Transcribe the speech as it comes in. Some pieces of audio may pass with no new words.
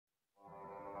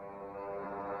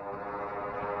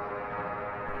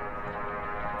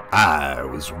I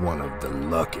was one of the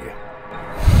lucky.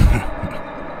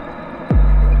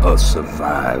 A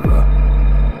survivor.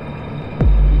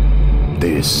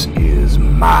 This is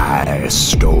my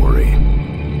story.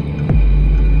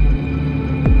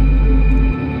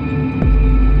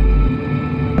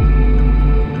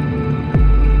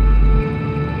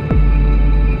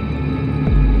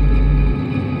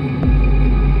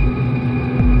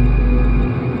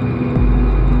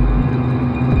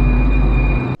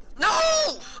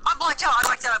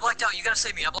 You gotta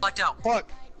save me, I blacked out.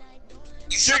 Fuck.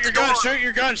 You shoot your gun, shoot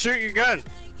your gun, shoot your gun.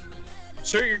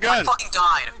 Shoot your gun. I fucking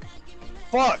died.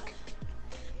 Fuck.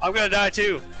 I'm gonna die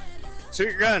too. Shoot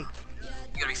your gun. You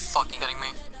gotta be fucking kidding me.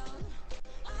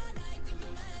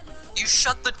 You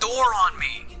shut the door on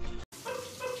me.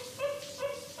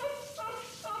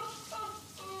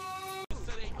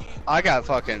 I got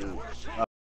fucking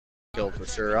killed for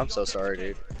sure. I'm so sorry,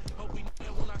 dude.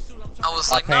 I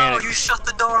was like, no, you shut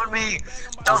the door on me.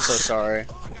 I'm so sorry.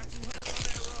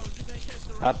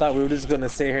 I thought we were just gonna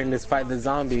sit here and just fight the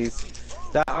zombies.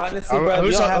 That honestly, bro,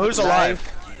 who's alive?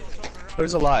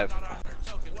 Who's alive?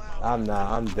 I'm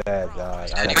not. I'm dead,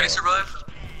 dog. Anybody survive?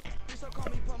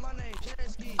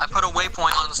 I put a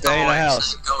waypoint on the Stay in the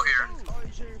house. Go here.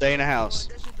 Stay in the house.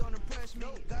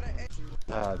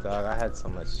 Oh, dog, I had so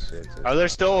much shit. Are there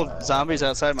still zombies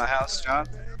outside my house, John?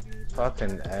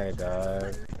 Fucking A,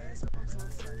 dog.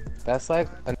 That's like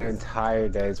an entire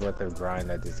day's worth of grind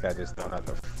that this guy just thrown out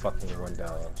the fucking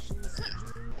window.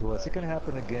 What's it gonna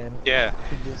happen again? Yeah.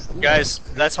 Guys,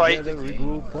 that's why you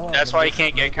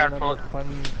can't get comfortable.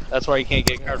 That's why you can't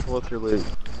get comfortable with your loot.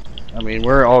 I mean,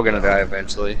 we're all gonna die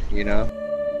eventually, you know?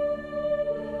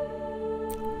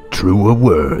 Truer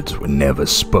words were never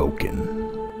spoken.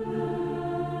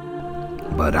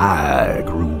 But I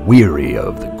grew weary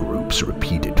of the group's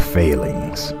repeated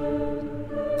failings.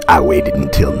 I waited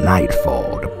until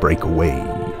nightfall to break away.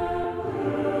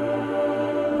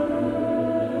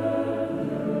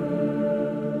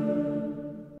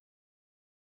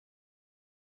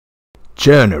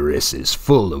 Journeris is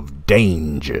full of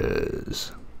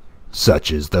dangers,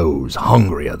 such as those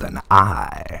hungrier than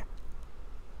I,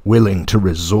 willing to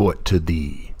resort to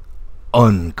the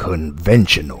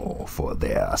unconventional for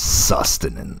their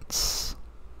sustenance.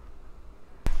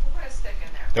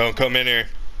 Don't come in here.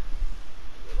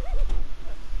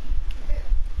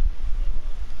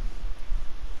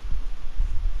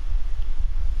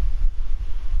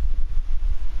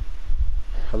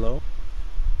 Hello?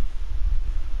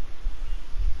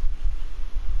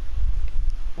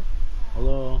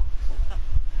 Hello?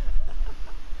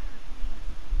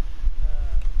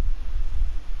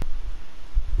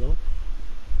 Hello?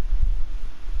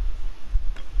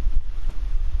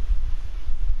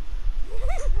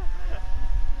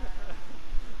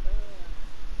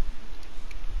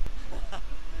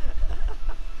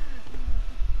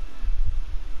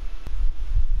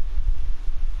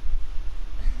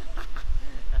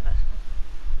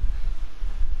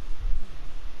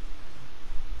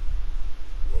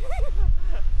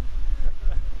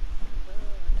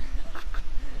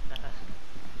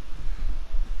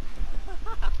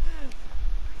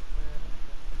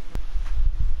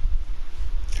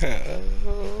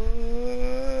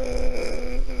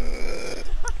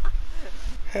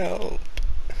 Help.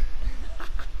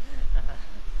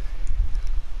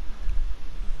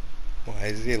 Why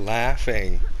is he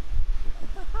laughing?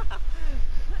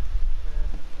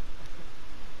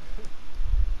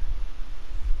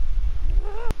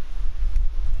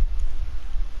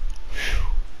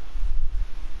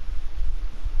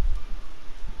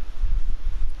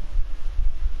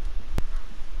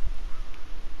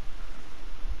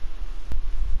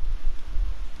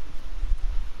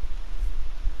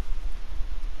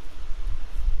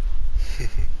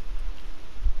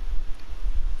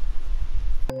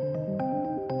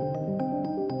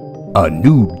 A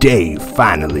new day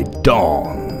finally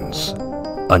dawns.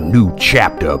 A new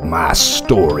chapter of my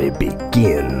story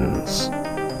begins.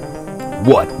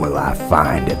 What will I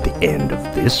find at the end of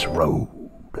this road?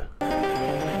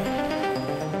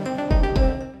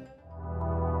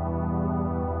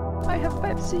 I have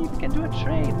Pepsi, we can do a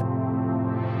trade.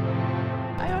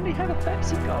 I only have a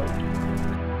Pepsi card.